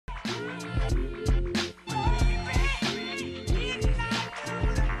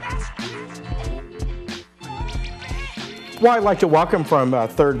Well, I'd like to welcome from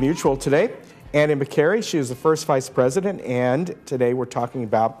Third Mutual today, Annie McCary. She is the first vice president, and today we're talking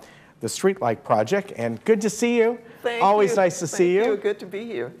about the Streetlight Project. And good to see you. Thank Always you. nice to see you. Good to be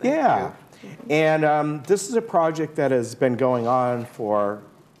here. Thank yeah. you. And this is a project that has been going on for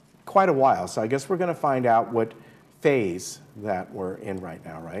quite a while. So I guess we're going to find out what phase that we're in right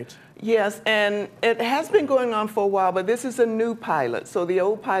now, right? Yes, and it has been going on for a while, but this is a new pilot. So the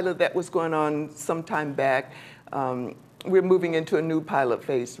old pilot that was going on some time back, we're moving into a new pilot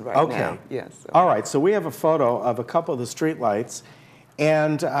phase right now. Okay. Yes. So. All right. So we have a photo of a couple of the streetlights.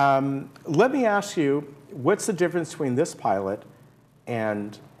 And let me ask you, what's the difference between this pilot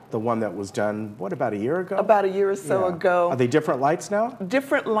and the one that was done, what, about a year ago? About a year or so ago. Are they different lights now?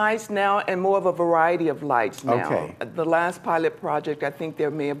 Different lights now and more of a variety of lights now. Okay. The last pilot project, I think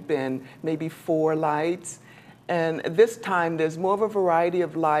there may have been maybe 4 lights. And this time there's more of a variety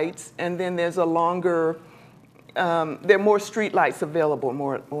of lights, and then there's a longer, there are more street lights available,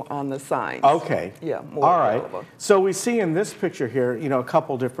 more on the signs. Okay. Yeah, more All right. available. So we see in this picture here, you know, a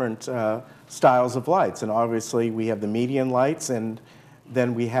couple different styles of lights. And obviously we have the median lights, and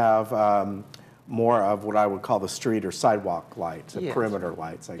then we have more of what I would call the street or sidewalk lights, the perimeter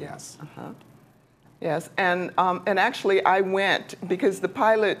lights, I guess. Yes, and actually I went, because the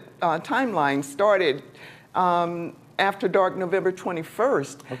pilot timeline started after dark November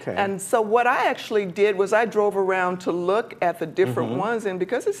 21st. Okay. And so what I actually did was I drove around to look at the different ones, and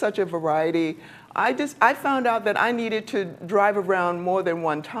because it's such a variety, I found out that I needed to drive around more than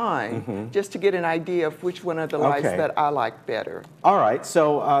one time just to get an idea of which one of the lights that I like better. All right,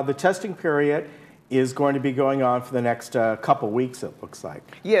 so the testing period is going to be going on for the next couple weeks, it looks like.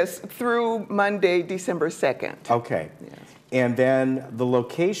 Yes, through Monday, December 2nd. Okay. Yes. And then the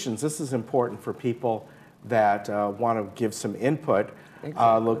locations, this is important for people that want to give some input.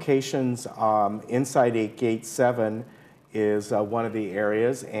 Exactly. Locations inside Gate 7 is one of the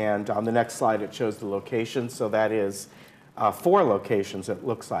areas, and on the next slide it shows the location, so that is 4 locations, it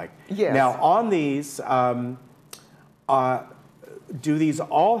looks like. Yes. Now on these, do these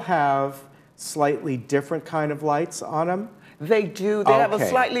all have slightly different kind of lights on them? They do. They have a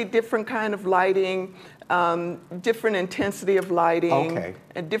slightly different kind of lighting, different intensity of lighting,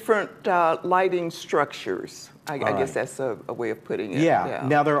 and different lighting structures. I guess that's a way of putting it. Yeah.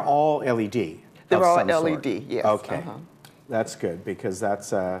 Now they're all LED. They're all LED, yes. Okay. That's good, because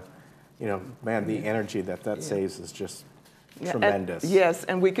that's, you know, man, the energy that saves is just tremendous. Yes,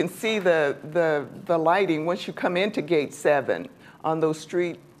 and we can see the lighting once you come into Gate 7 on those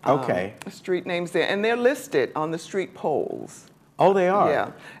street names there, and they're listed on the street poles. Oh, they are?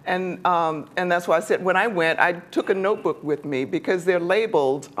 Yeah, and that's why I said when I went, I took a notebook with me because they're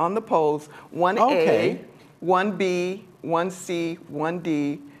labeled on the poles 1A, 1B, 1C,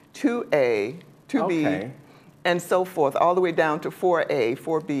 1D, 2A, 2B, and so forth, all the way down to 4A,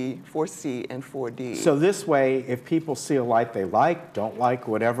 4B, 4C, and 4D. So this way, if people see a light they like, don't like,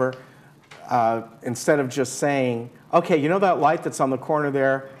 whatever, instead of just saying, okay, you know that light that's on the corner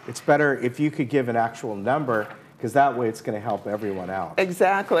there, it's better if you could give an actual number, because that way it's going to help everyone out.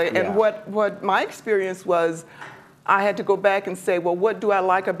 Exactly. Yeah. And what my experience was, I had to go back and say, well, what do I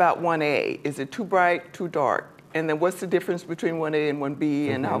like about 1A? Is it too bright, too dark? And then what's the difference between 1A and 1B,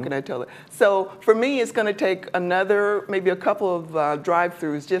 and how can I tell it? So for me, it's going to take maybe a couple of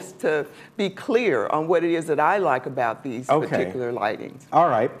drive-throughs just to be clear on what it is that I like about these particular lightings. All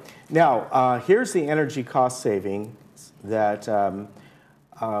right. Now, here's the energy cost savings that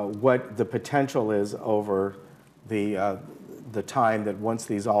what the potential is over the time that once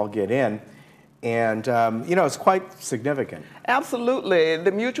these all get in. And, you know, it's quite significant. Absolutely.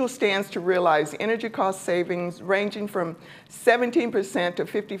 The Mutual stands to realize energy cost savings ranging from 17% to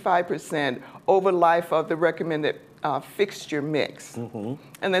 55% over life of the recommended fixture mix. And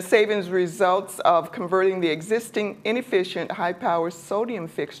the savings results of converting the existing inefficient high-power sodium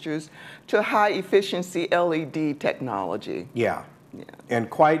fixtures to high-efficiency LED technology. Yeah.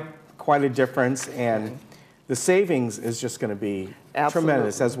 And quite a difference. And the savings is just going to be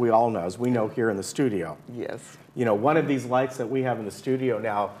tremendous, as we all know, as we know here in the studio. Yes. You know, one of these lights that we have in the studio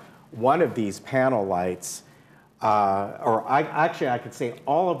now, one of these panel lights, actually I could say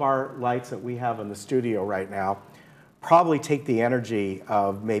all of our lights that we have in the studio right now probably take the energy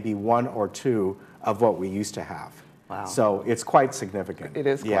of maybe 1 or 2 of what we used to have. Wow. So it's quite significant. It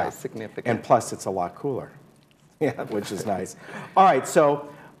is quite significant. And plus it's a lot cooler, which is nice. All right, so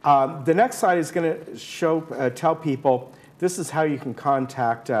the next slide is going to tell people this is how you can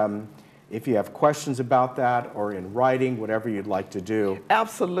contact if you have questions about that or in writing, whatever you'd like to do.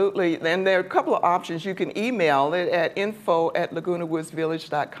 Absolutely. And there are a couple of options. You can email it at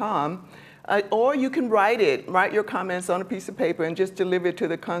info@lagunawoodsvillage.com. Or you can write your comments on a piece of paper and just deliver it to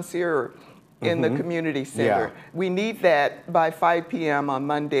the concierge in the community center. Yeah. We need that by 5 p.m. on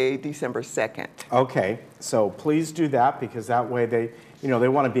Monday, December 2nd. Okay, so please do that, because that way they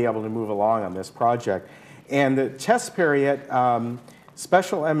want to be able to move along on this project. And the test period,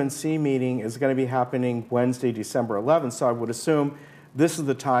 special M&C meeting is going to be happening Wednesday, December 11th, so I would assume this is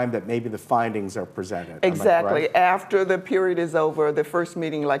the time that maybe the findings are presented. Exactly. After the period is over, the first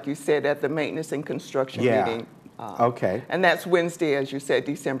meeting, like you said, at the maintenance and construction meeting. Okay. And that's Wednesday, as you said,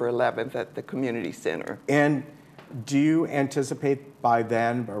 December 11th at the community center. And do you anticipate by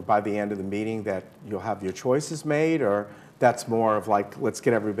then, or by the end of the meeting, that you'll have your choices made, or that's more of like, let's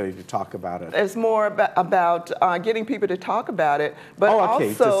get everybody to talk about it? It's more about getting people to talk about it, but okay.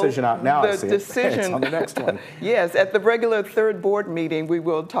 also Decision out now. the decision It's on the next one. Yes, at the regular third board meeting, we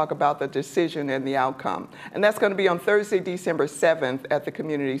will talk about the decision and the outcome, and that's going to be on Thursday, December 7th at the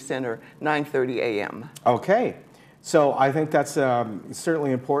community center, 9:30 a.m. Okay, so I think that's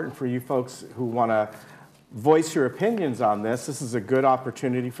certainly important for you folks who want to voice your opinions on this. This is a good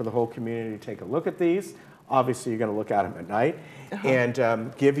opportunity for the whole community to take a look at these. Obviously, you're going to look at them at night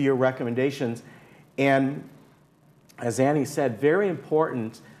and give your recommendations. And as Annie said, very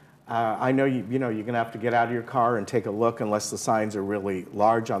important. I know you're going to have to get out of your car and take a look, unless the signs are really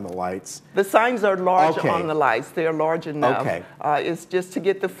large on the lights. The signs are large on the lights. They're large enough. Okay. It's just to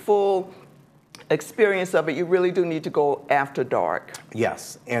get the full experience of it, you really do need to go after dark.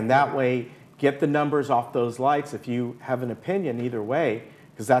 Yes, and that way, get the numbers off those lights if you have an opinion either way,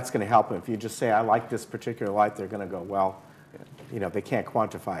 because that's going to help them. If you just say, I like this particular light, they're going to go, well, they can't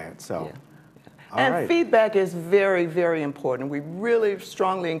quantify it. So, And feedback is very, very important. We really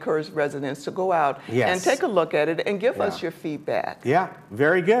strongly encourage residents to go out and take a look at it and give us your feedback. Yeah,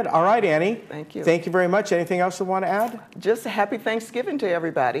 very good. All right, Annie. Thank you. Thank you very much. Anything else you want to add? Just a happy Thanksgiving to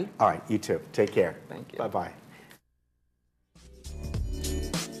everybody. All right, you too. Take care. Thank you. Bye-bye.